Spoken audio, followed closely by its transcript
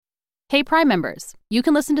Hey, Prime members, you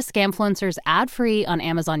can listen to Scamfluencers ad-free on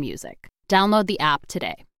Amazon Music. Download the app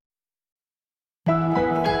today.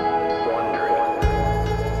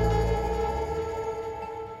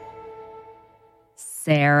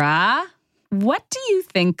 Sarah, what do you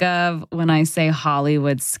think of when I say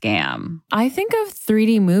Hollywood scam? I think of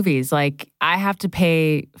 3D movies. Like, I have to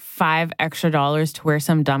pay $5 extra to wear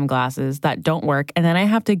some dumb glasses that don't work, and then I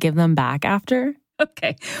have to give them back after.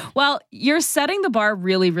 Okay. Well, you're setting the bar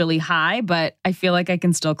really, really high, but I feel like I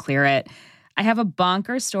can still clear it. I have a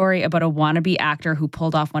bonkers story about a wannabe actor who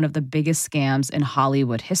pulled off one of the biggest scams in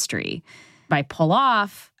Hollywood history. By pull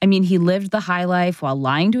off, I mean he lived the high life while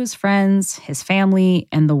lying to his friends, his family,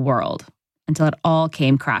 and the world until it all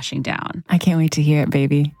came crashing down. I can't wait to hear it,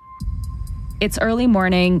 baby. It's early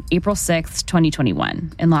morning, April 6th,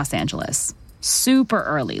 2021, in Los Angeles. Super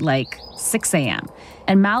early, like 6 a.m.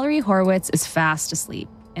 And Mallory Horowitz is fast asleep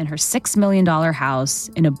in her $6 million house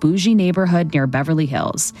in a bougie neighborhood near Beverly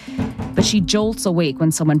Hills. But she jolts awake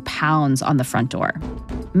when someone pounds on the front door.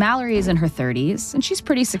 Mallory is in her 30s, and she's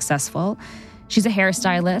pretty successful. She's a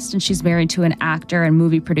hairstylist, and she's married to an actor and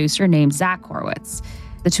movie producer named Zach Horowitz.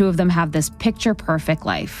 The two of them have this picture-perfect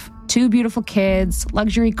life. 2 beautiful kids,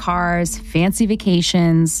 luxury cars, fancy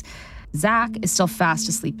vacations. Zach is still fast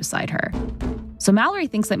asleep beside her. So Mallory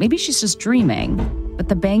thinks that maybe she's just dreaming, but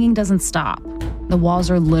the banging doesn't stop. The walls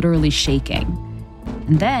are literally shaking.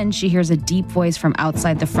 And then she hears a deep voice from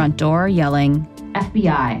outside the front door yelling,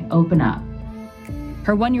 "FBI, open up."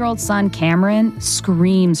 Her 1-year-old son, Cameron,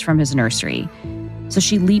 screams from his nursery. So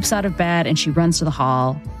she leaps out of bed and she runs to the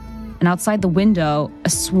hall. And outside the window, a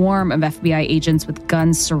swarm of FBI agents with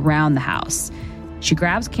guns surround the house. She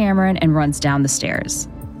grabs Cameron and runs down the stairs.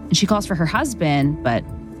 And she calls for her husband, but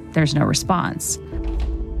there's no response.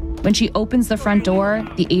 When she opens the front door,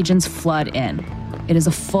 the agents flood in. It is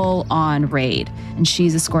a full-on raid, and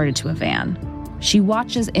she's escorted to a van. She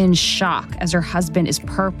watches in shock as her husband is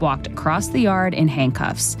perp-walked across the yard in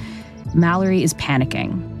handcuffs. Mallory is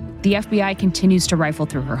panicking. The FBI continues to rifle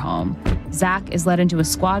through her home. Zach is led into a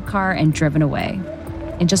squad car and driven away.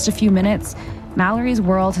 In just a few minutes, Mallory's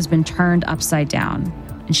world has been turned upside down,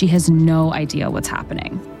 and she has no idea what's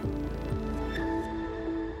happening.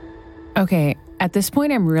 Okay, at this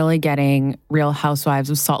point, I'm really getting Real Housewives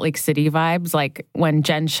of Salt Lake City vibes, like when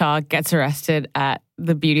Jen Shaw gets arrested at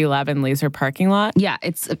the beauty lab and leaves her parking lot. Yeah,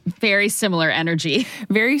 it's a very similar energy.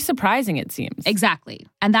 Very surprising, it seems. Exactly.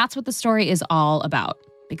 And that's what the story is all about.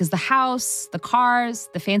 Because the house, the cars,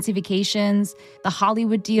 the fancy vacations, the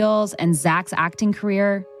Hollywood deals, and Zach's acting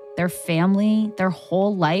career, their family, their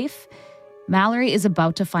whole life, Mallory is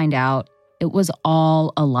about to find out it was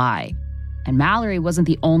all a lie. And Mallory wasn't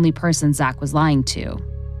the only person Zach was lying to.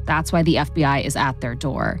 That's why the FBI is at their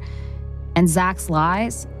door. And Zach's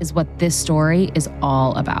lies is what this story is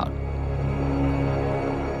all about.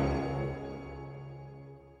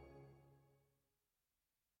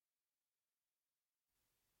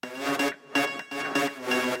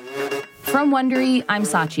 From Wondery, I'm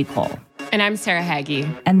Sachi Cole. And I'm Sarah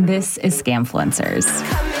Hagee. And this is Scamfluencers.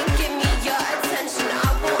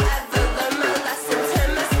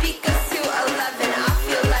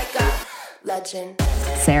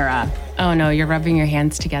 Sarah. Oh no, you're rubbing your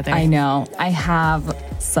hands together. I know. I have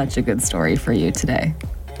such a good story for you today.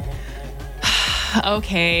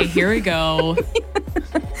 Okay, here we go.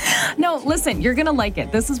 No, listen, you're going to like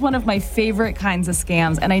it. This is one of my favorite kinds of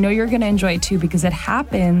scams, and I know you're going to enjoy it too because it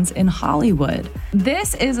happens in Hollywood.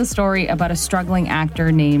 This is a story about a struggling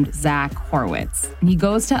actor named Zach Horowitz. He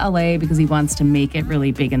goes to LA because he wants to make it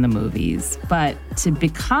really big in the movies. But to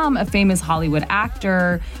become a famous Hollywood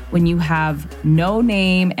actor, when you have no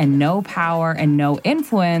name and no power and no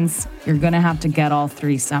influence, you're going to have to get all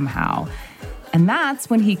three somehow. And that's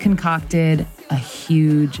when he concocted a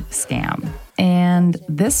huge scam. And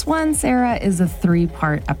this one, Sarah, is a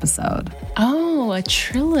 3-part episode. Oh, a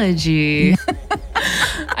trilogy.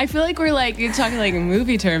 I feel like you're talking like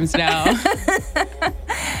movie terms now.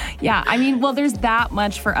 Yeah, I mean, well, there's that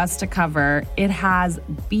much for us to cover. It has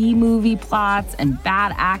B-movie plots and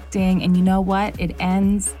bad acting. And you know what? It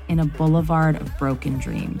ends in a boulevard of broken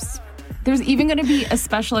dreams. There's even going to be a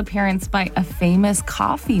special appearance by a famous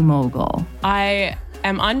coffee mogul. I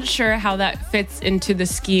am unsure how that fits into the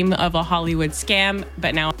scheme of a Hollywood scam,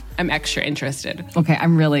 but now I'm extra interested. Okay,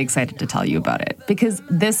 I'm really excited to tell you about it because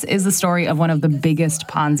this is the story of one of the biggest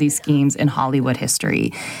Ponzi schemes in Hollywood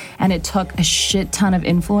history. And it took a shit ton of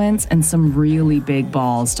influence and some really big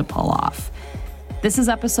balls to pull off. This is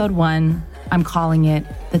episode 1. I'm calling it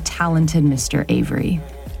The Talented Mr. Avery.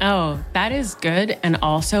 Oh, that is good and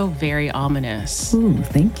also very ominous. Ooh,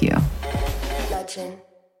 thank you. Legend.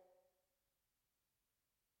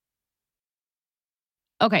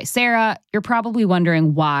 Okay, Sarah, you're probably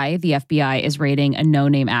wondering why the FBI is raiding a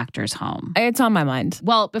no-name actor's home. It's on my mind.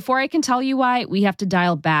 Well, before I can tell you why, we have to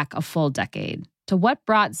dial back a full decade to what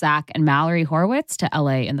brought Zach and Mallory Horowitz to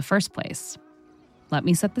LA in the first place. Let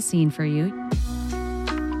me set the scene for you.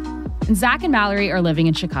 And Zach and Mallory are living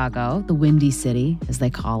in Chicago, the Windy City, as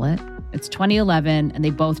they call it. It's 2011, and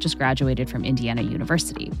they both just graduated from Indiana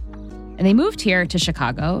University. And they moved here to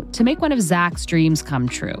Chicago to make one of Zach's dreams come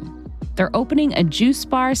true. They're opening a juice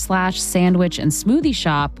bar / sandwich and smoothie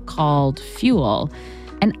shop called Fuel.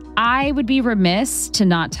 And I would be remiss to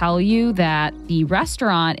not tell you that the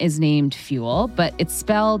restaurant is named Fuel, but it's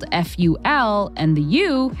spelled F-U-L, and the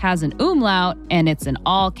U has an umlaut, and it's in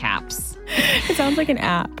all caps. It sounds like an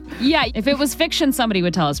app. Yeah, if it was fiction, somebody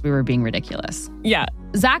would tell us we were being ridiculous. Yeah.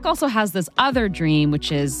 Zach also has this other dream,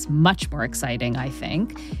 which is much more exciting, I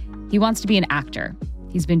think. He wants to be an actor.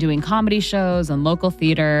 He's been doing comedy shows and local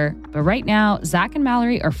theater, but right now, Zach and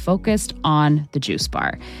Mallory are focused on the juice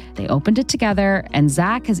bar. They opened it together, and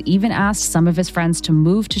Zach has even asked some of his friends to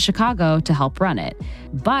move to Chicago to help run it.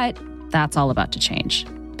 But that's all about to change,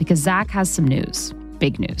 because Zach has some news,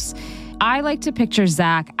 big news. I like to picture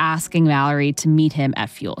Zach asking Mallory to meet him at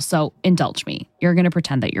Fuel, so indulge me. You're going to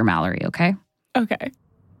pretend that you're Mallory, okay? Okay.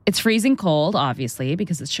 It's freezing cold, obviously,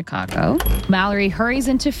 because it's Chicago. Mallory hurries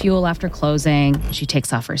into Fuel after closing. She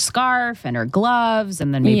takes off her scarf and her gloves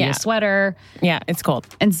and then maybe a sweater. Yeah, it's cold.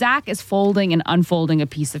 And Zach is folding and unfolding a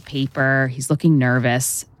piece of paper. He's looking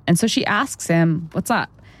nervous. And so she asks him, what's up?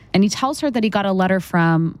 And he tells her that he got a letter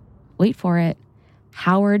from, wait for it,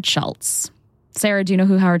 Howard Schultz. Sarah, do you know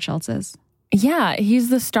who Howard Schultz is? Yeah, he's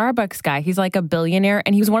the Starbucks guy. He's like a billionaire,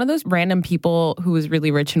 and he was one of those random people who was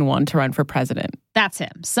really rich and wanted to run for president. That's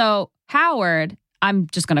him. So Howard, I'm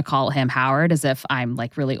just going to call him Howard as if I'm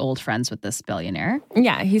like really old friends with this billionaire.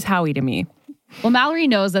 Yeah, he's Howie to me. Well, Mallory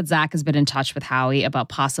knows that Zach has been in touch with Howie about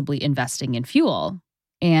possibly investing in Fuel.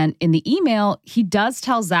 And in the email, he does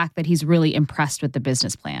tell Zach that he's really impressed with the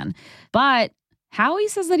business plan. But Howie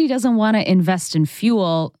says that he doesn't want to invest in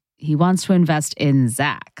Fuel. He wants to invest in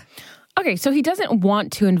Zach. Okay, so he doesn't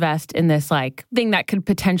want to invest in this like thing that could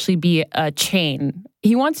potentially be a chain.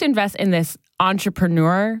 He wants to invest in this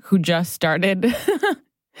entrepreneur who just started.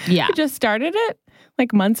 Yeah. Who just started it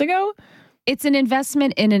like months ago. It's an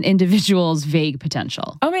investment in an individual's vague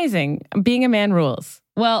potential. Amazing. Being a man rules.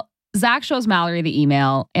 Well, Zach shows Mallory the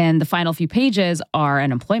email, and the final few pages are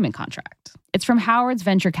an employment contract. It's from Howard's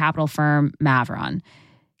venture capital firm, Mavron.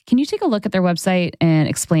 Can you take a look at their website and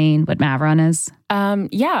explain what Mavron is?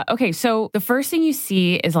 Yeah. Okay. So the first thing you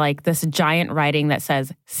see is like this giant writing that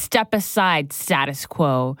says, step aside, status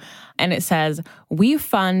quo. And it says, we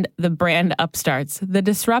fund the brand upstarts, the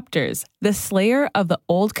disruptors, the slayer of the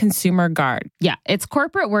old consumer guard. Yeah, it's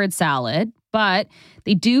corporate word salad, but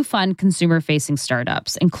they do fund consumer-facing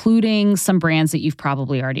startups, including some brands that you've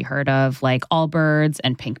probably already heard of, like Allbirds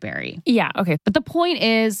and Pinkberry. Yeah. Okay. But the point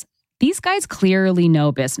is, these guys clearly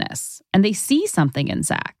know business, and they see something in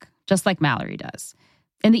Zach, just like Mallory does.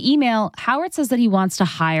 In the email, Howard says that he wants to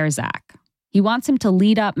hire Zach. He wants him to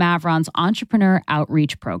lead up Mavron's entrepreneur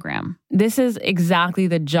outreach program. This is exactly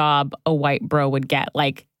the job a white bro would get,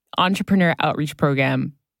 like entrepreneur outreach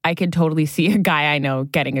program. I could totally see a guy I know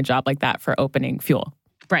getting a job like that for opening Fuel.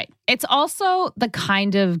 Right. It's also the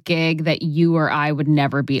kind of gig that you or I would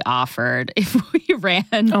never be offered if we ran.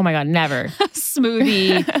 Oh my God, never. A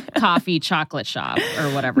smoothie, coffee, chocolate shop,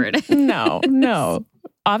 or whatever it is. No.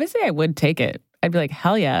 Obviously, I would take it. I'd be like,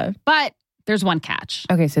 hell yeah. But there's one catch.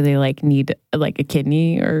 Okay, so they like need like a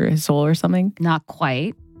kidney or a soul or something? Not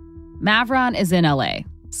quite. Mavron is in LA,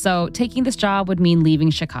 so taking this job would mean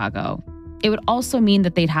leaving Chicago. It would also mean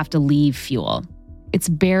that they'd have to leave Fuel. It's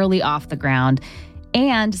barely off the ground.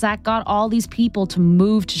 And Zach got all these people to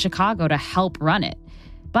move to Chicago to help run it.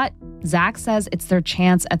 But Zach says it's their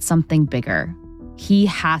chance at something bigger. He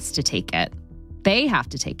has to take it. They have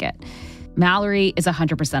to take it. Mallory is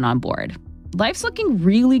 100% on board. Life's looking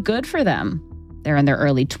really good for them. They're in their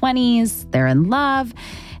early 20s, they're in love,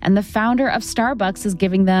 and the founder of Starbucks is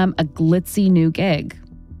giving them a glitzy new gig.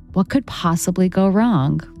 What could possibly go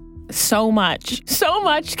wrong? So much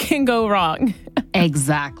can go wrong.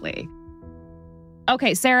 Exactly.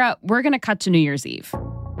 Okay, Sarah, we're going to cut to New Year's Eve.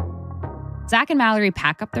 Zach and Mallory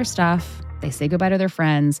pack up their stuff, they say goodbye to their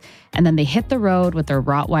friends, and then they hit the road with their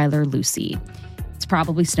Rottweiler, Lucy. It's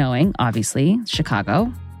probably snowing, obviously,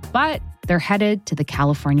 Chicago, but they're headed to the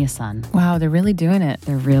California sun. Wow, they're really doing it.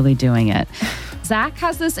 They're really doing it. Zach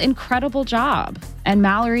has this incredible job, and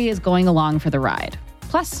Mallory is going along for the ride.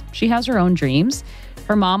 Plus, she has her own dreams.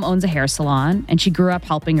 Her mom owns a hair salon, and she grew up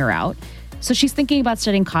helping her out, so she's thinking about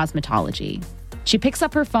studying cosmetology. She picks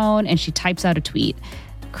up her phone and she types out a tweet.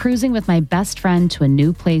 cruising with my best friend to a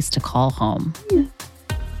new place to call home.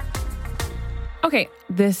 Okay,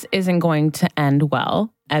 this isn't going to end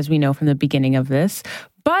well, as we know from the beginning of this.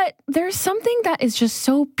 But there's something that is just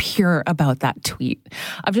so pure about that tweet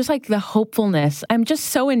of just like the hopefulness. I'm just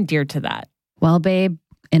so endeared to that. Well, babe,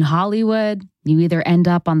 in Hollywood, you either end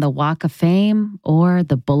up on the Walk of Fame or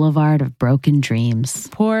the Boulevard of Broken Dreams.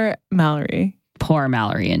 Poor Mallory. Poor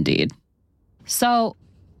Mallory, indeed. So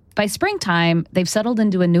by springtime, they've settled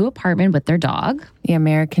into a new apartment with their dog. The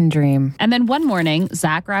American dream. And then one morning,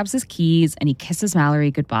 Zach grabs his keys and he kisses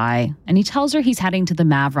Mallory goodbye. And he tells her he's heading to the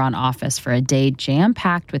Mavron office for a day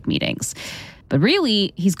jam-packed with meetings. But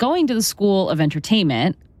really, he's going to the School of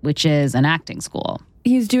Entertainment, which is an acting school.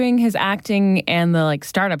 He's doing his acting and the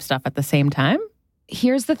startup stuff at the same time?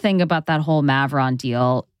 Here's the thing about that whole Mavron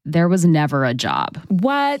deal. There was never a job.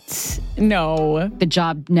 What? No. The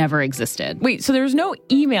job never existed. Wait, so there was no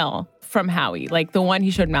email from Howie, like the one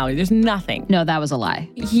he showed Mallory. There's nothing. No, that was a lie.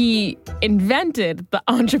 He invented the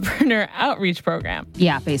entrepreneur outreach program.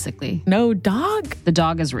 Yeah, basically. No dog? The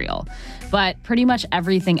dog is real. But pretty much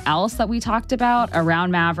everything else that we talked about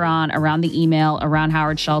around Mavron, around the email, around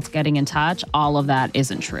Howard Schultz getting in touch, all of that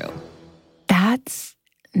isn't true. That's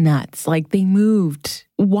nuts. Like they moved.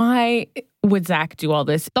 Why would Zach do all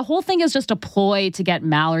this? The whole thing is just a ploy to get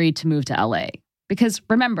Mallory to move to LA. Because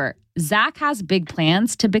remember, Zach has big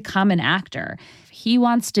plans to become an actor. He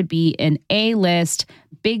wants to be an A-list,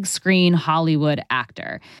 big screen Hollywood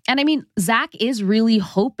actor. And I mean, Zach is really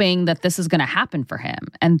hoping that this is going to happen for him.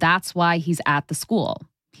 And that's why he's at the school.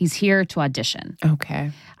 He's here to audition.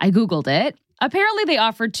 Okay. I Googled it. Apparently, they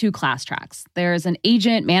offered 2 class tracks. There's an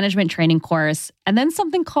agent management training course, and then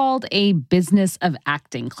something called a business of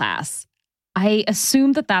acting class. I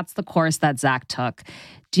assume that that's the course that Zach took.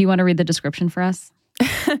 Do you want to read the description for us?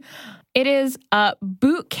 It is a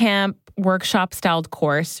boot camp workshop-styled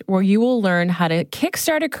course where you will learn how to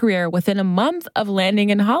kickstart a career within a month of landing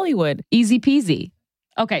in Hollywood. Easy peasy.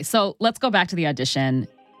 Okay, so let's go back to the audition.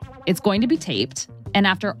 It's going to be taped. And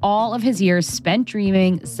after all of his years spent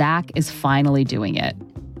dreaming, Zach is finally doing it.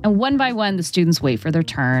 And one by one, the students wait for their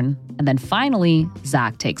turn. And then finally,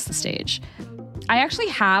 Zach takes the stage. I actually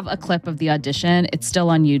have a clip of the audition. It's still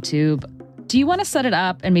on YouTube. Do you want to set it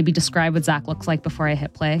up and maybe describe what Zach looks like before I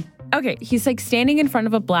hit play? Okay, he's standing in front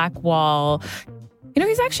of a black wall. You know,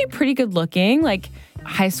 he's actually pretty good looking, like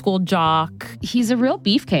high school jock. He's a real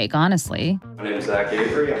beefcake, honestly. My name is Zach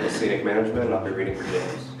Avery. I'm with Scenic Management, and I'll be reading for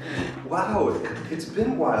James. Wow, it's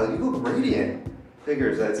been a while. You look radiant.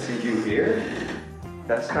 Figures that see you here.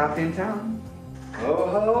 Best coffee in town. Oh,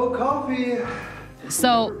 hello, coffee.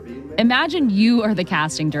 So imagine you are the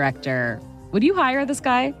casting director. Would you hire this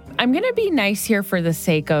guy? I'm going to be nice here for the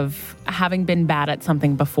sake of having been bad at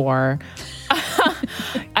something before.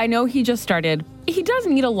 I know he just started. He does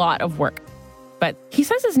need a lot of work, but he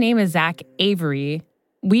says his name is Zach Avery.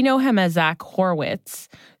 We know him as Zach Horwitz.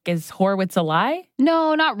 Is Horwitz a lie?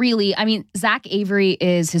 No, not really. I mean, Zach Avery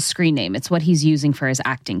is his screen name. It's what he's using for his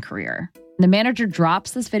acting career. The manager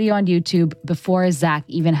drops this video on YouTube before Zach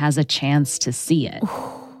even has a chance to see it.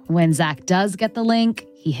 When Zach does get the link,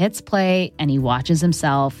 he hits play and he watches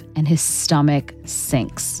himself and his stomach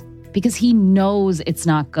sinks because he knows it's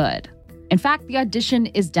not good. In fact, the audition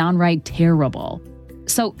is downright terrible.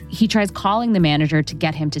 So he tries calling the manager to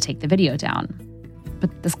get him to take the video down.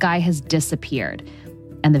 But this guy has disappeared.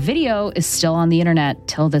 And the video is still on the internet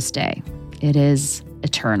till this day. It is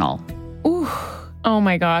eternal. Ooh, oh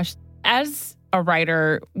my gosh. As a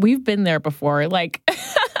writer, we've been there before.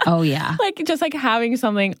 Oh, yeah. Just having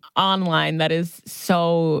something online that is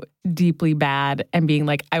so deeply bad and being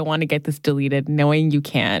like, I want to get this deleted, knowing you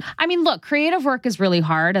can't. I mean, look, creative work is really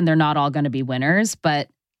hard and they're not all going to be winners, but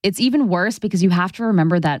it's even worse because you have to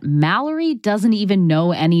remember that Mallory doesn't even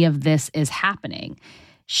know any of this is happening.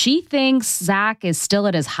 She thinks Zach is still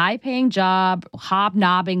at his high-paying job,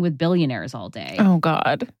 hobnobbing with billionaires all day. Oh,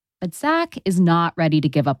 God. But Zach is not ready to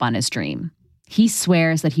give up on his dream. He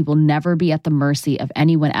swears that he will never be at the mercy of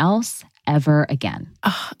anyone else ever again.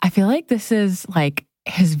 I feel like this is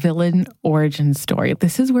his villain origin story.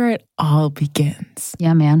 This is where it all begins.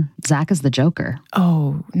 Yeah, man. Zach is the Joker.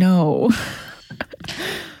 Oh, no.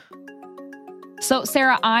 So,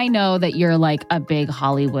 Sarah, I know that you're a big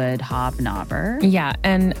Hollywood hobnobber. Yeah,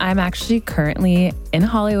 and I'm actually currently in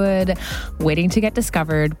Hollywood waiting to get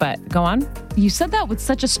discovered, but go on. You said that with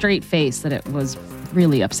such a straight face that it was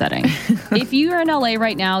really upsetting. If you are in LA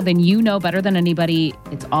right now, then you know better than anybody.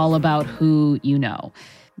 It's all about who you know.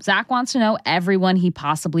 Zach wants to know everyone he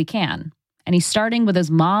possibly can. And he's starting with his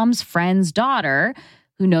mom's friend's daughter,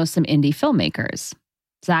 who knows some indie filmmakers.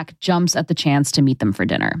 Zach jumps at the chance to meet them for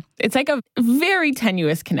dinner. It's like a very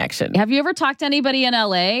tenuous connection. Have you ever talked to anybody in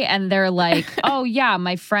LA and they're like, oh yeah,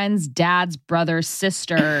 my friend's dad's brother's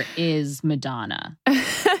sister is Madonna?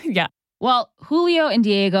 Yeah. Well, Julio and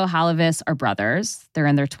Diego Halavis are brothers. They're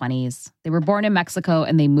in their 20s. They were born in Mexico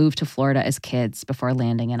and they moved to Florida as kids before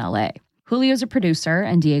landing in LA. Julio's a producer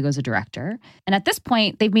and Diego's a director. And at this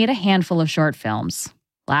point, they've made a handful of short films.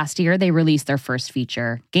 Last year, they released their first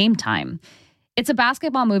feature, Game Time. It's a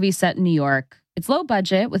basketball movie set in New York. It's low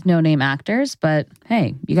budget with no-name actors, but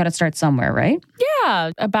hey, you got to start somewhere, right?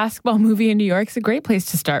 Yeah, a basketball movie in New York is a great place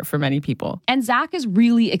to start for many people. And Zach is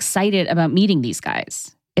really excited about meeting these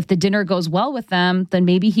guys. If the dinner goes well with them, then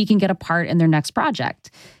maybe he can get a part in their next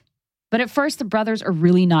project. But at first, the brothers are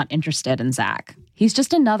really not interested in Zach. He's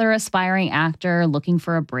just another aspiring actor looking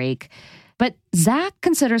for a break. But Zach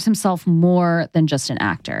considers himself more than just an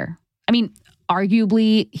actor. I mean,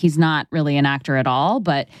 arguably, he's not really an actor at all,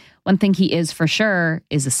 but one thing he is for sure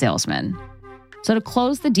is a salesman. So to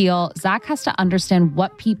close the deal, Zach has to understand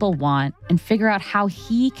what people want and figure out how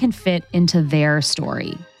he can fit into their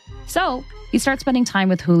story. So he starts spending time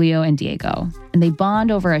with Julio and Diego, and they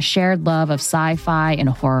bond over a shared love of sci-fi and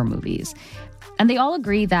horror movies. And they all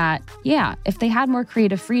agree that, yeah, if they had more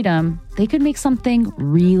creative freedom, they could make something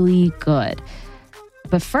really good.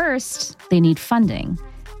 But first, they need funding.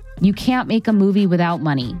 You can't make a movie without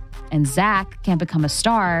money, and Zach can't become a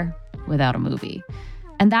star without a movie.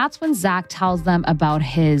 And that's when Zach tells them about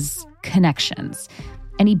his connections.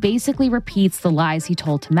 And he basically repeats the lies he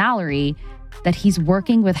told to Mallory, that he's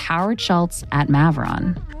working with Howard Schultz at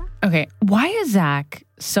Mavron. Okay, why is Zach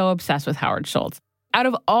so obsessed with Howard Schultz? Out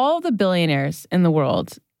of all the billionaires in the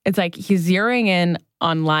world, it's like he's zeroing in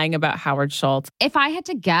on lying about Howard Schultz. If I had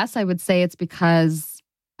to guess, I would say it's because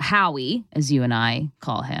Howie, as you and I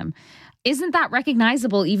call him, isn't that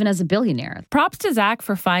recognizable even as a billionaire. Props to Zach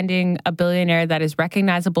for finding a billionaire that is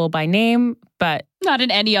recognizable by name, but not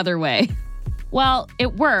in any other way. Well,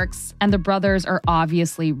 it works, and the brothers are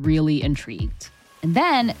obviously really intrigued. And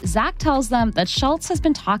then Zach tells them that Schultz has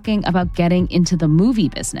been talking about getting into the movie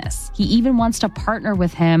business. He even wants to partner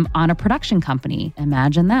with him on a production company.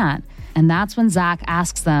 Imagine that. And that's when Zach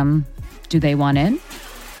asks them, do they want in?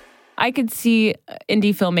 I could see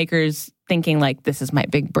indie filmmakers thinking like, this is my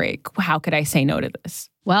big break. How could I say no to this?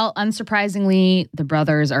 Well, unsurprisingly, the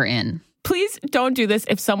brothers are in. Please don't do this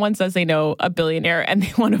if someone says they know a billionaire and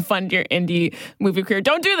they want to fund your indie movie career.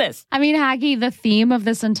 Don't do this. I mean, Haggy, the theme of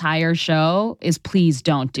this entire show is please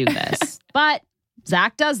don't do this. But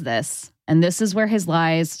Zach does this, and this is where his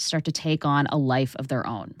lies start to take on a life of their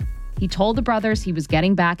own. He told the brothers he was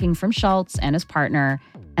getting backing from Schultz and his partner,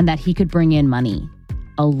 and that he could bring in money.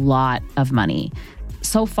 A lot of money.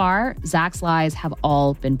 So far, Zach's lies have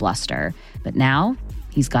all been bluster, but now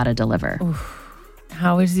he's got to deliver. Oof.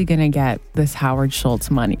 How is he going to get this Howard Schultz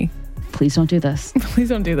money? Please don't do this. Please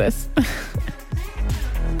don't do this. Now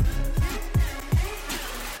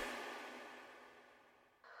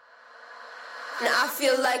I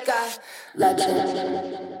feel like a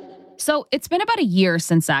legend. So it's been about a year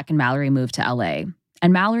since Zach and Mallory moved to LA,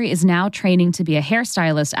 and Mallory is now training to be a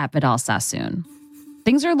hairstylist at Vidal Sassoon.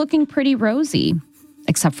 Things are looking pretty rosy,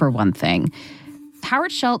 except for one thing.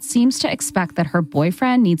 Howard Schultz seems to expect that her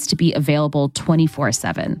boyfriend needs to be available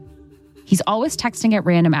 24/7. He's always texting at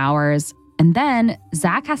random hours, and then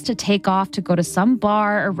Zach has to take off to go to some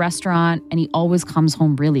bar or restaurant, and he always comes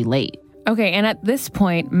home really late. Okay, and at this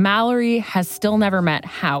point, Mallory has still never met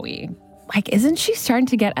Howie. Like, isn't she starting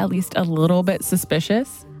to get at least a little bit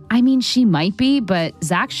suspicious? I mean, she might be, but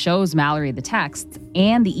Zach shows Mallory the texts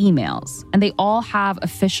and the emails, and they all have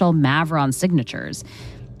official Mavron signatures.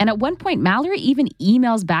 And at one point, Mallory even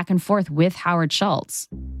emails back and forth with Howard Schultz.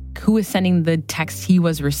 Who is sending the text he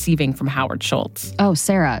was receiving from Howard Schultz? Oh,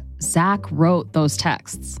 Sarah, Zach wrote those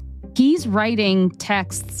texts. He's writing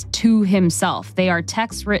texts to himself. They are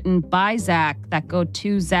texts written by Zach that go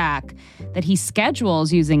to Zach that he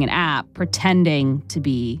schedules using an app pretending to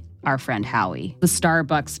be our friend Howie, the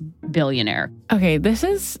Starbucks billionaire. Okay, this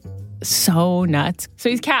is so nuts. So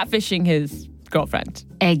he's catfishing his girlfriend.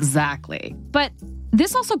 Exactly. But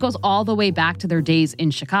this also goes all the way back to their days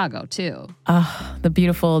in Chicago, too. The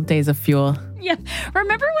beautiful days of Fuel. Yeah.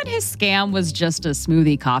 Remember when his scam was just a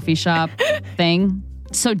smoothie coffee shop thing?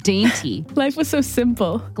 So dainty. Life was so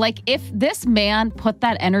simple. Like, if this man put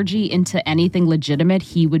that energy into anything legitimate,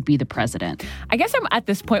 he would be the president. I guess I'm at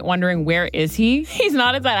this point wondering, where is he? He's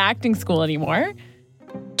not at that acting school anymore.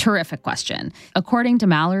 Terrific question. According to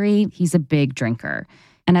Mallory, he's a big drinker.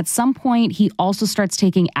 And at some point, he also starts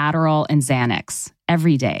taking Adderall and Xanax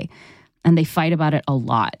every day. and they fight about it a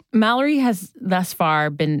lot. Mallory has thus far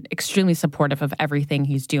been extremely supportive of everything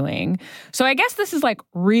he's doing. So I guess this is like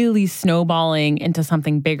really snowballing into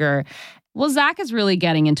something bigger. Well, Zach is really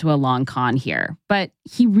getting into a long con here, but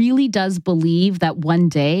he really does believe that one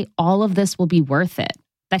day all of this will be worth it,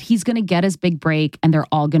 that he's going to get his big break and they're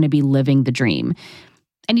all going to be living the dream.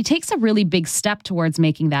 And he takes a really big step towards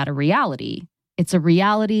making that a reality. It's a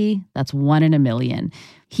reality that's 1 in a million.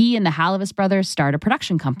 He and the Hallevis brothers start a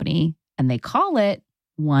production company, and they call it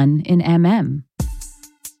 1 in MM.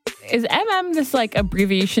 Is MM this like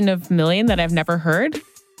abbreviation of million that I've never heard?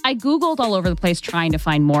 I Googled all over the place trying to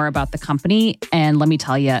find more about the company, and let me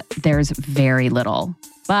tell you, there's very little.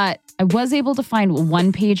 But I was able to find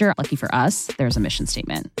one pager. Lucky for us, there's a mission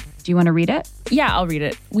statement. Do you want to read it? Yeah, I'll read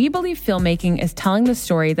it. We believe filmmaking is telling the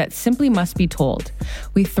story that simply must be told.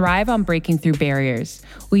 We thrive on breaking through barriers.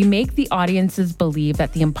 We make the audiences believe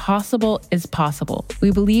that the impossible is possible.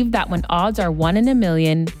 We believe that when odds are 1 in a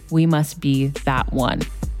million, we must be that one.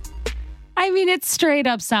 I mean, it straight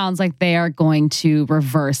up sounds like they are going to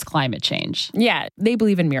reverse climate change. Yeah, they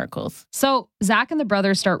believe in miracles. So Zach and the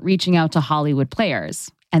brothers start reaching out to Hollywood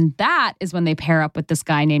players. And that is when they pair up with this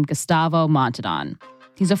guy named Gustavo Montadon.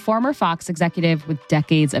 He's a former Fox executive with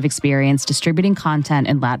decades of experience distributing content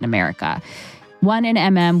in Latin America. 1 in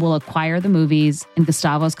MM will acquire the movies, and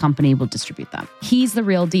Gustavo's company will distribute them. He's the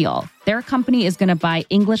real deal. Their company is going to buy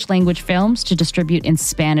English language films to distribute in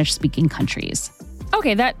Spanish-speaking countries.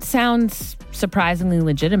 Okay, that sounds surprisingly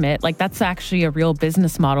legitimate. Like, that's actually a real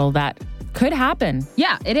business model that could happen.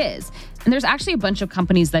 Yeah, it is. And there's actually a bunch of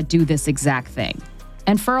companies that do this exact thing.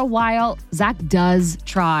 And for a while, Zach does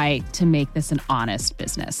try to make this an honest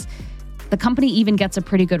business. The company even gets a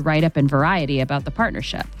pretty good write-up in Variety about the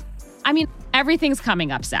partnership. I mean, everything's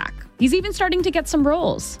coming up, Zach. He's even starting to get some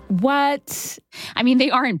roles. What? I mean, they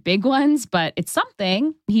aren't big ones, but it's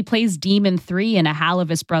something. He plays Demon 3 in a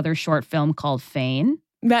Hallevis Brothers short film called Fane.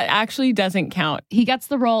 That actually doesn't count. He gets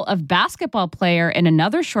the role of basketball player in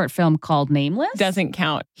another short film called Nameless. Doesn't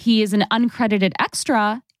count. He is an uncredited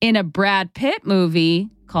extra in a Brad Pitt movie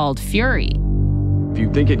called Fury. If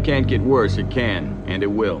you think it can't get worse, it can, and it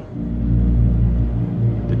will.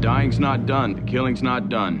 The dying's not done, the killing's not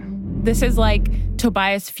done. This is like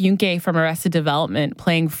Tobias Funke from Arrested Development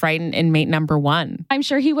playing frightened inmate number 1. I'm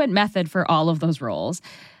sure he went method for all of those roles.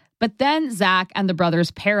 But then Zach and the brothers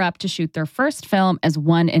pair up to shoot their first film as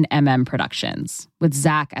 1 in MM Productions, with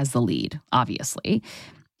Zach as the lead, obviously.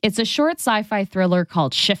 It's a short sci-fi thriller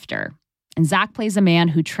called Shifter. And Zach plays a man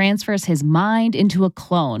who transfers his mind into a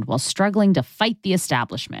clone while struggling to fight the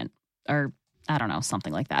establishment. Or, I don't know,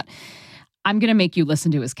 something like that. I'm going to make you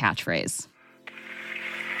listen to his catchphrase.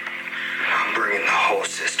 I'm bringing the whole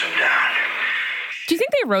system down. Do you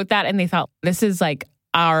think they wrote that and they thought, this is like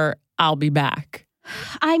our I'll be back?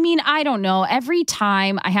 I mean, I don't know. Every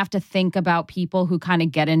time I have to think about people who kind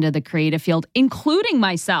of get into the creative field, including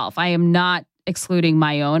myself, I am not excluding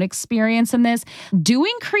my own experience in this.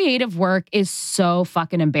 Doing creative work is so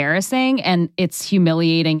fucking embarrassing and it's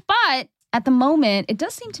humiliating. But at the moment, it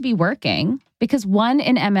does seem to be working because 1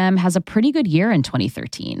 in MM has a pretty good year in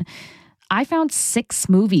 2013. I found 6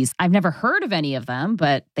 movies. I've never heard of any of them,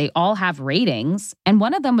 but they all have ratings. And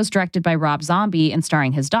one of them was directed by Rob Zombie and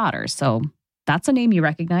starring his daughter. So that's a name you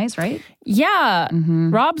recognize, right? Yeah.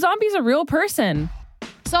 Rob Zombie's a real person.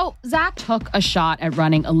 So Zach took a shot at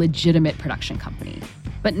running a legitimate production company,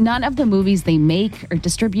 but none of the movies they make or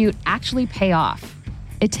distribute actually pay off.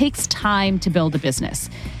 It takes time to build a business,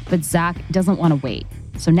 but Zach doesn't want to wait.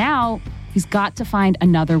 So now he's got to find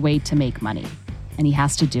another way to make money, and he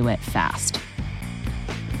has to do it fast.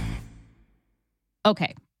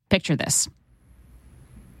 Okay, picture this.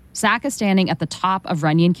 Zach is standing at the top of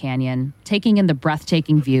Runyon Canyon, taking in the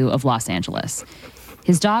breathtaking view of Los Angeles.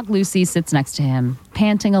 His dog Lucy sits next to him,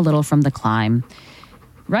 panting a little from the climb.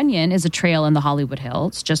 Runyon is a trail in the Hollywood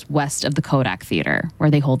Hills, just west of the Kodak Theater, where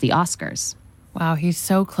they hold the Oscars. Wow, he's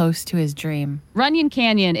so close to his dream. Runyon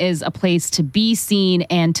Canyon is a place to be seen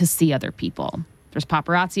and to see other people. There's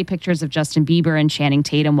paparazzi pictures of Justin Bieber and Channing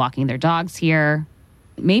Tatum walking their dogs here.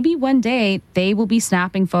 Maybe one day they will be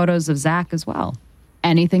snapping photos of Zach as well.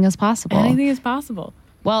 Anything is possible. Anything is possible.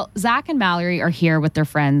 Well, Zach and Mallory are here with their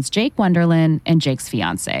friends Jake Wonderland and Jake's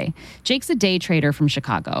fiance. Jake's a day trader from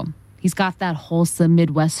Chicago. He's got that wholesome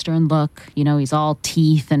Midwestern look. You know, he's all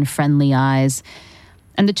teeth and friendly eyes.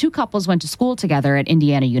 And the two couples went to school together at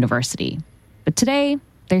Indiana University. But today,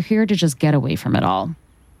 they're here to just get away from it all.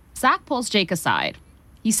 Zach pulls Jake aside.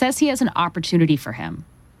 He says he has an opportunity for him,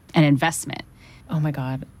 an investment. Oh my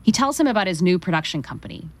God. He tells him about his new production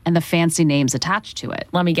company and the fancy names attached to it.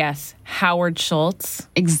 Let me guess. Howard Schultz?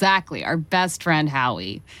 Exactly, our best friend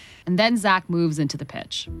Howie. And then Zach moves into the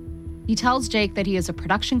pitch. He tells Jake that he is a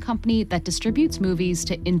production company that distributes movies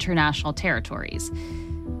to international territories.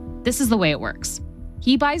 This is the way it works.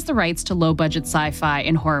 He buys the rights to low-budget sci-fi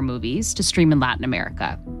and horror movies to stream in Latin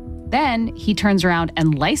America. Then he turns around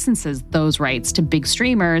and licenses those rights to big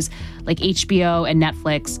streamers like HBO and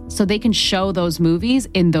Netflix so they can show those movies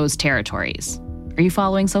in those territories. Are you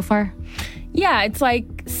following so far? Yeah, it's like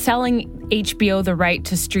selling HBO the right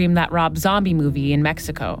to stream that Rob Zombie movie in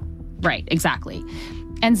Mexico. Right, exactly.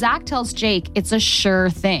 And Zach tells Jake it's a sure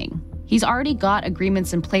thing. He's already got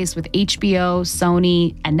agreements in place with HBO,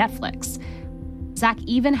 Sony, and Netflix. Zach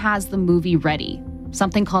even has the movie ready,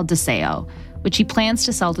 something called Deseo, which he plans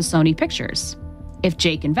to sell to Sony Pictures. If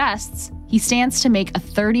Jake invests, he stands to make a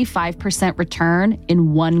 35% return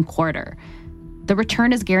in 1 quarter. The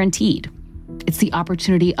return is guaranteed. It's the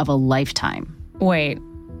opportunity of a lifetime. Wait,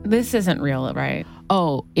 this isn't real, right?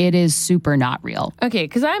 Oh, it is super not real. Okay,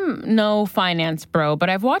 because I'm no finance bro, but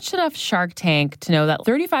I've watched enough Shark Tank to know that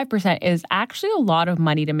 35% is actually a lot of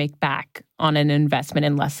money to make back on an investment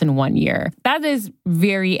in less than 1 year. That is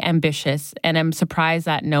very ambitious, and I'm surprised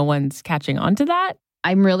that no one's catching on to that.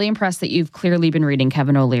 I'm really impressed that you've clearly been reading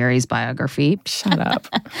Kevin O'Leary's biography. Shut up.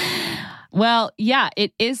 Well, yeah,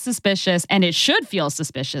 it is suspicious, and it should feel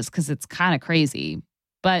suspicious because it's kind of crazy.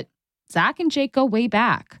 But Zach and Jake go way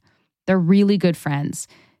back. They're really good friends.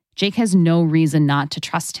 Jake has no reason not to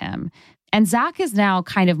trust him. And Zach is now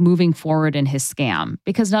kind of moving forward in his scam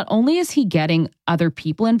because not only is he getting other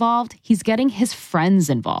people involved, he's getting his friends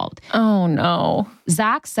involved. Oh, no.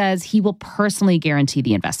 Zach says he will personally guarantee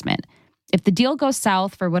the investment. If the deal goes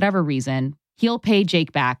south for whatever reason, he'll pay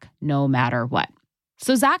Jake back no matter what.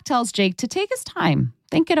 So Zach tells Jake to take his time,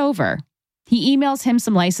 think it over. He emails him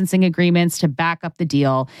some licensing agreements to back up the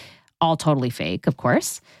deal, all totally fake, of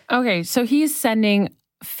course. Okay, so he's sending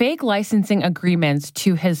fake licensing agreements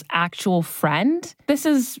to his actual friend? This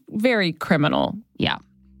is very criminal. Yeah.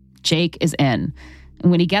 Jake is in. And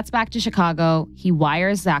when he gets back to Chicago, he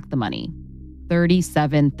wires Zach the money,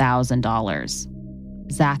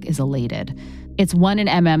 $37,000. Zach is elated. It's one in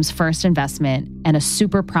MM's first investment and a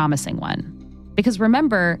super promising one. Because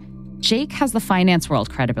remember, Jake has the finance world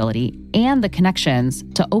credibility and the connections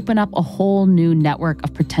to open up a whole new network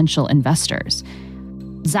of potential investors.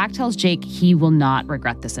 Zach tells Jake he will not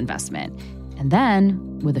regret this investment. And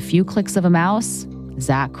then, with a few clicks of a mouse,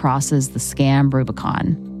 Zach crosses the scam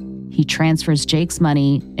Rubicon. He transfers Jake's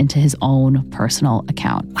money into his own personal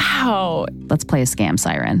account. Wow. Let's play a scam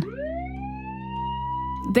siren.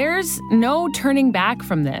 There's no turning back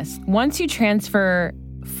from this. Once you transfer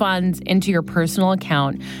funds into your personal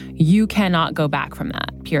account, you cannot go back from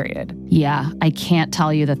that, period. Yeah, I can't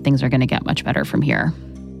tell you that things are going to get much better from here.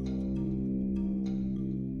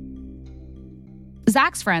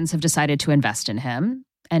 Zach's friends have decided to invest in him,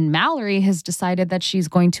 and Mallory has decided that she's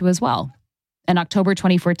going to as well. In October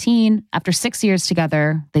 2014, after 6 years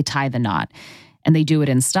together, they tie the knot, and they do it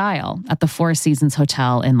in style at the Four Seasons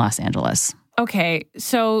Hotel in Los Angeles. Okay,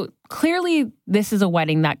 so clearly this is a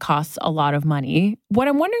wedding that costs a lot of money. What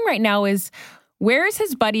I'm wondering right now is, where is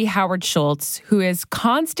his buddy Howard Schultz, who is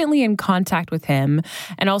constantly in contact with him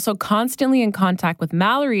and also constantly in contact with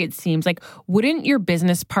Mallory, it seems? Like, wouldn't your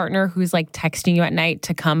business partner who's like texting you at night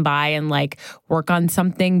to come by and like work on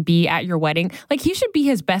something be at your wedding? Like, he should be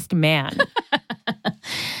his best man.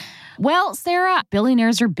 Well, Sarah,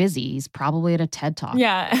 billionaires are busy. He's probably at a TED Talk.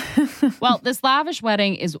 Yeah. Well, this lavish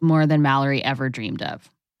wedding is more than Mallory ever dreamed of.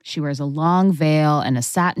 She wears a long veil and a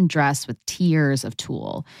satin dress with tiers of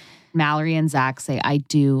tulle. Mallory and Zach say "I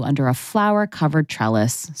do" under a flower-covered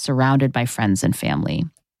trellis surrounded by friends and family.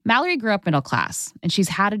 Mallory grew up middle class, and she's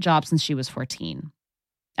had a job since she was 14.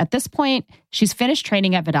 At this point, she's finished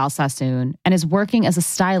training at Vidal Sassoon and is working as a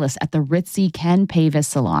stylist at the ritzy Ken Pavis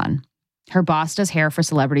salon. Her boss does hair for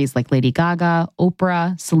celebrities like Lady Gaga,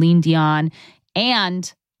 Oprah, Celine Dion,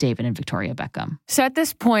 and David and Victoria Beckham. So at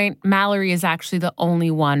this point, Mallory is actually the only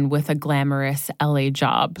one with a glamorous LA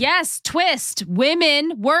job. Yes, twist.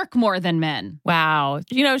 Women work more than men. Wow.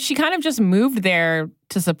 You know, she kind of just moved there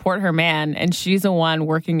to support her man, and she's the one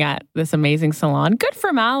working at this amazing salon. Good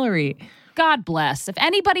for Mallory. God bless. If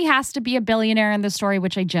anybody has to be a billionaire in this story,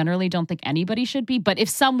 which I generally don't think anybody should be, but if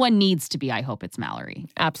someone needs to be, I hope it's Mallory.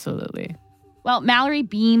 Absolutely. Well, Mallory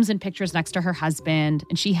beams in pictures next to her husband,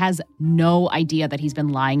 and she has no idea that he's been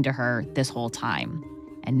lying to her this whole time.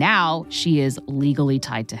 And now she is legally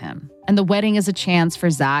tied to him. And the wedding is a chance for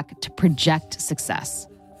Zach to project success,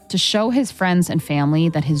 to show his friends and family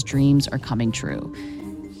that his dreams are coming true.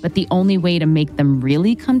 But the only way to make them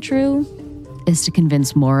really come true is to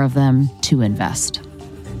convince more of them to invest.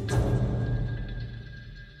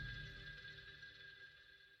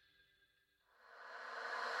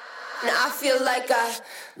 like a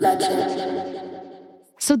legend.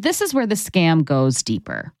 So this is where the scam goes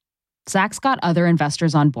deeper. Zach's got other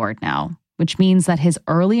investors on board now, which means that his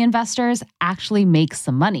early investors actually make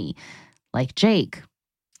some money, like Jake.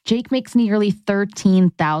 Jake makes nearly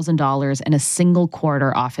 $13,000 in a single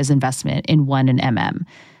quarter off his investment in 1&MM,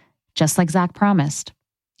 just like Zach promised.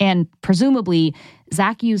 And presumably,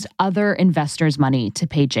 Zach used other investors' money to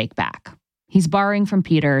pay Jake back. He's borrowing from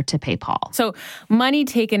Peter to pay Paul. So money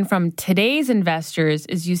taken from today's investors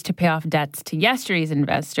is used to pay off debts to yesterday's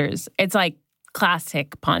investors. It's like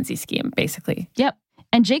classic Ponzi scheme, basically. Yep.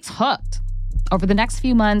 And Jake's hooked. Over the next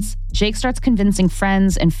few months, Jake starts convincing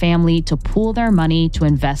friends and family to pool their money to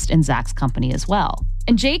invest in Zach's company as well.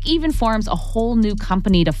 And Jake even forms a whole new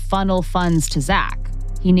company to funnel funds to Zach.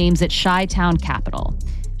 He names it Chi-Town Capital.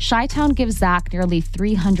 Chi-Town gives Zach nearly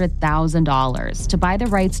 $300,000 to buy the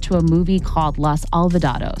rights to a movie called Los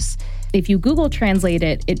Olvidados. If you Google translate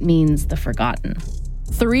it, it means the forgotten.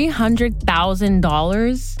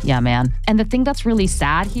 $300,000? Yeah, man. And the thing that's really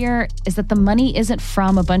sad here is that the money isn't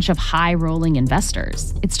from a bunch of high-rolling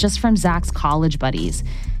investors. It's just from Zach's college buddies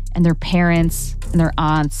and their parents and their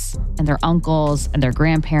aunts and their uncles and their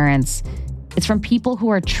grandparents. It's from people who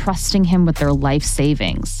are trusting him with their life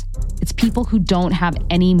savings. It's people who don't have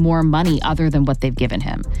any more money other than what they've given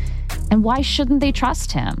him. And why shouldn't they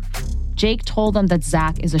trust him? Jake told them that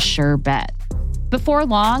Zach is a sure bet. Before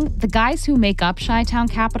long, the guys who make up Chi-Town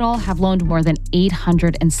Capital have loaned more than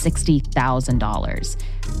 $860,000.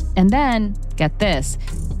 And then, get this,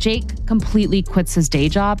 Jake completely quits his day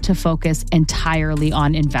job to focus entirely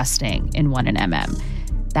on investing in 1&MM.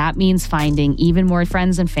 That means finding even more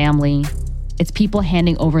friends and family. It's people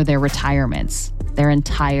handing over their retirements, their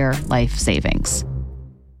entire life savings.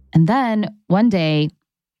 And then, one day,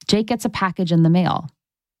 Jake gets a package in the mail.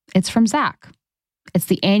 It's from Zach. It's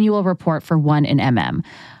the annual report for 1&MM,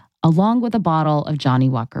 along with a bottle of Johnny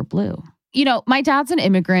Walker Blue. You know, my dad's an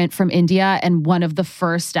immigrant from India, and one of the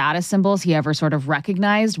first status symbols he ever sort of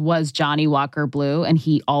recognized was Johnny Walker Blue, and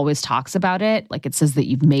he always talks about it like it says that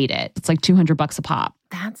you've made it. It's like $200 a pop.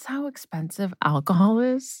 That's how expensive alcohol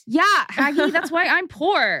is? Yeah, Haggy, that's why I'm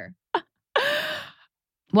poor.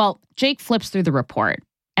 Well, Jake flips through the report,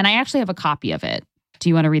 and I actually have a copy of it. Do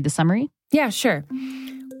you want to read the summary? Yeah, sure.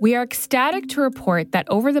 We are ecstatic to report that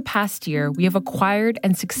over the past year, we have acquired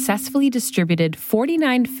and successfully distributed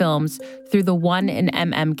 49 films through the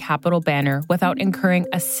 1&MM Capital banner without incurring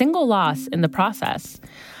a single loss in the process.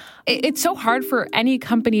 It's so hard for any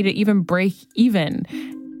company to even break even.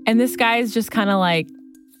 And this guy is just kind of like,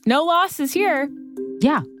 no losses here.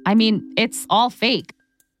 Yeah, I mean, it's all fake.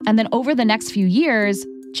 And then over the next few years,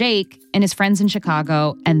 Jake and his friends in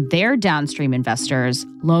Chicago and their downstream investors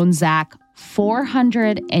loan Zach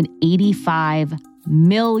 $485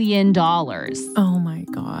 million. Oh my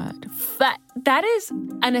God. That is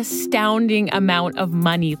an astounding amount of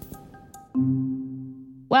money.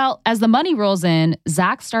 Well, as the money rolls in,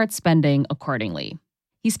 Zach starts spending accordingly.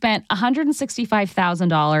 He spent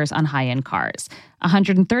 $165,000 on high-end cars,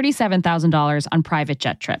 $137,000 on private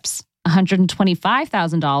jet trips,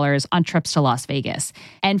 $125,000 on trips to Las Vegas,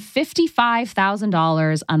 and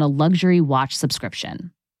 $55,000 on a luxury watch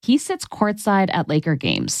subscription. He sits courtside at Laker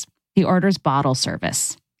games. He orders bottle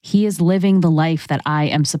service. He is living the life that I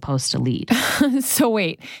am supposed to lead. So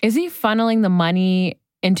wait, is he funneling the money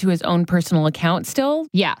into his own personal account still?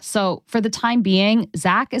 Yeah, so for the time being,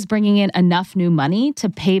 Zach is bringing in enough new money to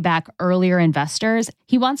pay back earlier investors.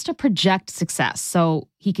 He wants to project success so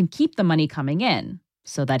he can keep the money coming in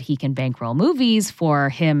so that he can bankroll movies for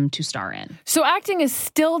him to star in. So acting is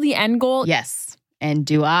still the end goal? Yes. And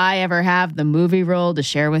do I ever have the movie role to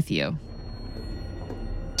share with you?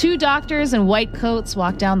 Two doctors in white coats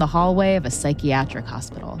walk down the hallway of a psychiatric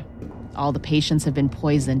hospital. All the patients have been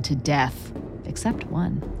poisoned to death, except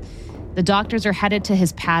one. The doctors are headed to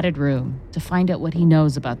his padded room to find out what he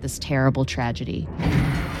knows about this terrible tragedy.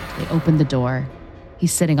 They open the door.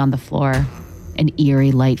 He's sitting on the floor. An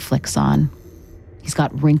eerie light flicks on. He's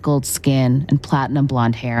got wrinkled skin and platinum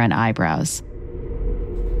blonde hair and eyebrows.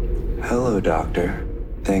 Hello, Doctor.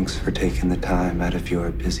 Thanks for taking the time out of your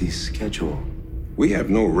busy schedule. We have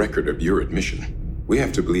no record of your admission. We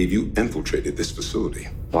have to believe you infiltrated this facility.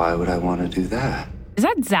 Why would I want to do that? Is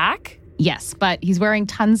that Zach? Yes, but he's wearing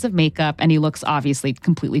tons of makeup and he looks obviously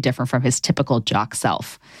completely different from his typical jock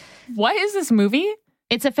self. What is this movie?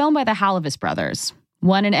 It's a film by the Halavis brothers.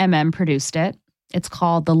 1&MM produced it. It's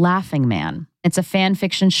called The Laughing Man. It's a fan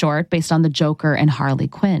fiction short based on the Joker and Harley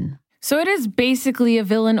Quinn. So it is basically a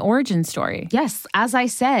villain origin story. Yes, as I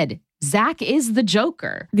said, Zach is the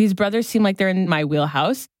Joker. These brothers seem like they're in my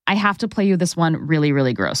wheelhouse. I have to play you this one really,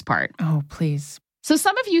 really gross part. Oh, please. So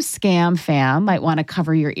some of you scam fam might want to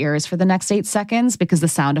cover your ears for the next 8 seconds because the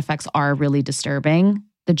sound effects are really disturbing.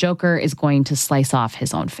 The Joker is going to slice off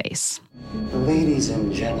his own face. Ladies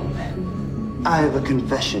and gentlemen, I have a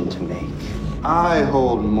confession to make. I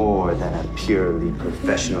hold more than a purely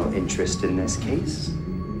professional interest in this case.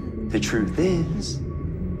 The truth is,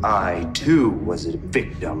 I too was a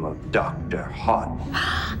victim of Dr. Hot.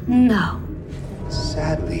 No.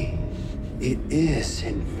 Sadly, it is,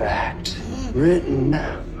 in fact, written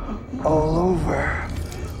all over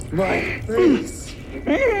my face.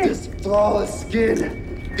 This flawless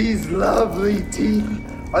skin, these lovely teeth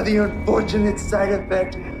are the unfortunate side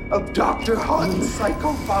effect of Dr. Hot's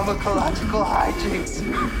psychopharmacological hijinks.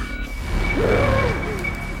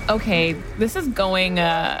 Okay, this is going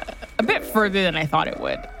a bit further than I thought it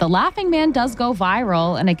would. The Laughing Man does go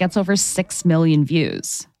viral, and it gets over 6 million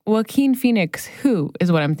views. Joaquin Phoenix, who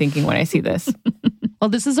is what I'm thinking when I see this. Well,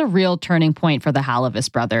 this is a real turning point for the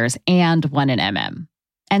Halavis brothers and One and MM.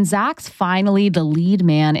 And Zach's finally the lead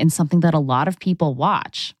man in something that a lot of people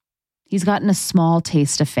watch. He's gotten a small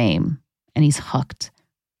taste of fame, and he's hooked.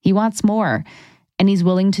 He wants more, and he's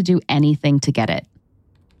willing to do anything to get it.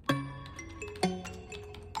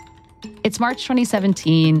 It's March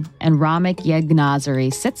 2017, and Ramek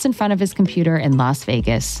Yegnazari sits in front of his computer in Las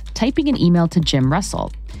Vegas, typing an email to Jim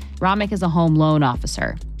Russell. Ramek is a home loan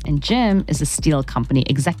officer, and Jim is a steel company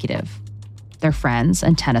executive. They're friends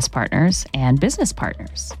and tennis partners and business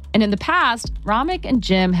partners. And in the past, Ramek and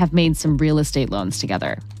Jim have made some real estate loans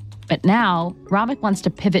together. But now, Ramek wants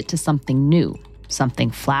to pivot to something new,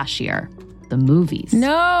 something flashier, the movies.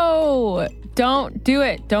 No, don't do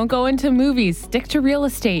it. Don't go into movies. Stick to real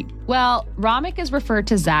estate. Well, Ramek is referred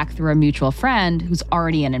to Zach through a mutual friend who's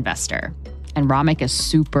already an investor. And Ramek is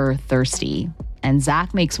super thirsty. And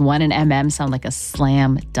Zach makes One and MM sound like a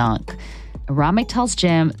slam dunk. Ramek tells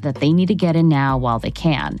Jim that they need to get in now while they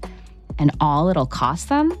can. And all it'll cost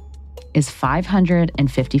them is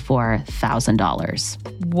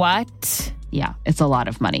 $554,000. What? Yeah, it's a lot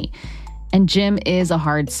of money. And Jim is a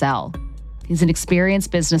hard sell. He's an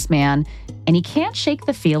experienced businessman, and he can't shake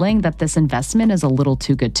the feeling that this investment is a little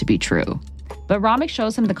too good to be true. But Ramek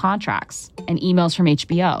shows him the contracts and emails from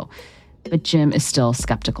HBO. But Jim is still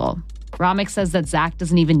skeptical. Ramek says that Zach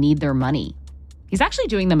doesn't even need their money. He's actually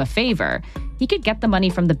doing them a favor. He could get the money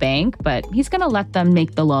from the bank, but he's going to let them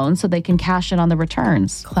make the loan so they can cash in on the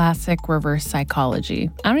returns. Classic reverse psychology.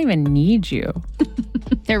 I don't even need you.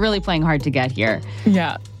 They're really playing hard to get here.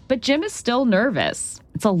 Yeah. But Jim is still nervous.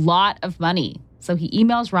 It's a lot of money. So he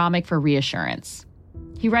emails Ramek for reassurance.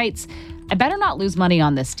 He writes, "I better not lose money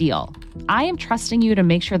on this deal. I am trusting you to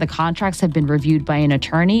make sure the contracts have been reviewed by an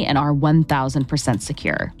attorney and are 1,000%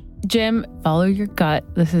 secure." Jim, follow your gut.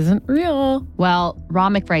 This isn't real. Well,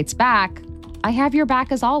 Ramek writes back, "I have your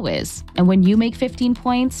back as always. And when you make 15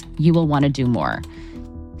 points, you will want to do more."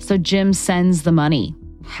 So Jim sends the money,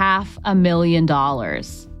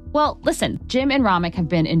 $500,000. Well, listen, Jim and Ramek have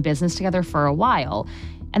been in business together for a while,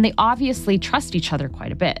 and they obviously trust each other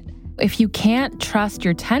quite a bit. If you can't trust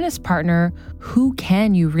your tennis partner, who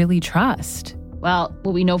can you really trust? Well,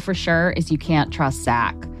 what we know for sure is you can't trust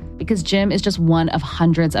Zach, because Jim is just one of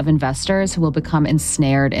hundreds of investors who will become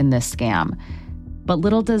ensnared in this scam. But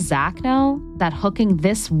little does Zach know that hooking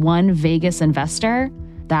this one Vegas investor,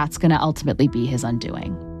 that's going to ultimately be his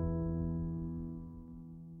undoing.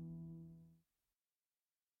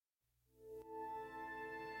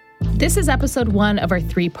 This is episode 1 of our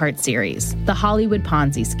 3-part series, The Hollywood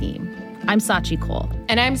Ponzi Scheme. I'm Sachi Cole.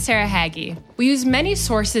 And I'm Sarah Haggie. We used many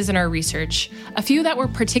sources in our research. A few that were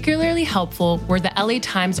particularly helpful were the LA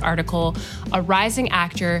Times article, A Rising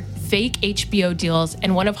Actor, Fake HBO Deals,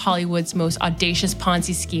 and One of Hollywood's Most Audacious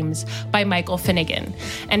Ponzi Schemes by Michael Finnegan,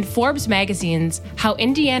 and Forbes magazine's How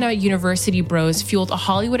Indiana University Bros Fueled a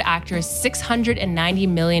Hollywood Actor's $690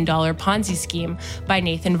 million Ponzi Scheme by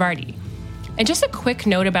Nathan Vardy. And just a quick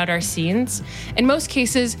note about our scenes. In most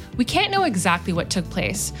cases, we can't know exactly what took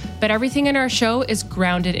place, but everything in our show is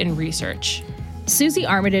grounded in research. Susie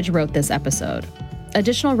Armitage wrote this episode.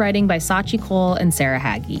 Additional writing by Sachi Cole and Sarah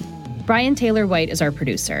Haggie. Brian Taylor White is our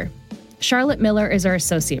producer. Charlotte Miller is our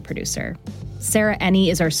associate producer. Sarah Ennie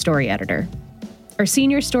is our story editor. Our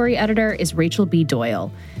senior story editor is Rachel B.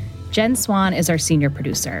 Doyle. Jen Swan is our senior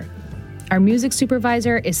producer. Our music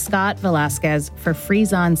supervisor is Scott Velasquez for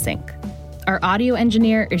Freeze On Sync. Our audio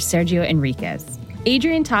engineer is Sergio Enriquez.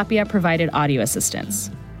 Adrian Tapia provided audio assistance.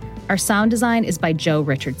 Our sound design is by Joe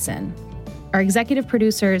Richardson. Our executive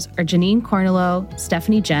producers are Janine Cornello,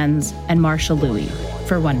 Stephanie Jens, and Marsha Louie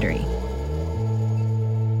for Wondery.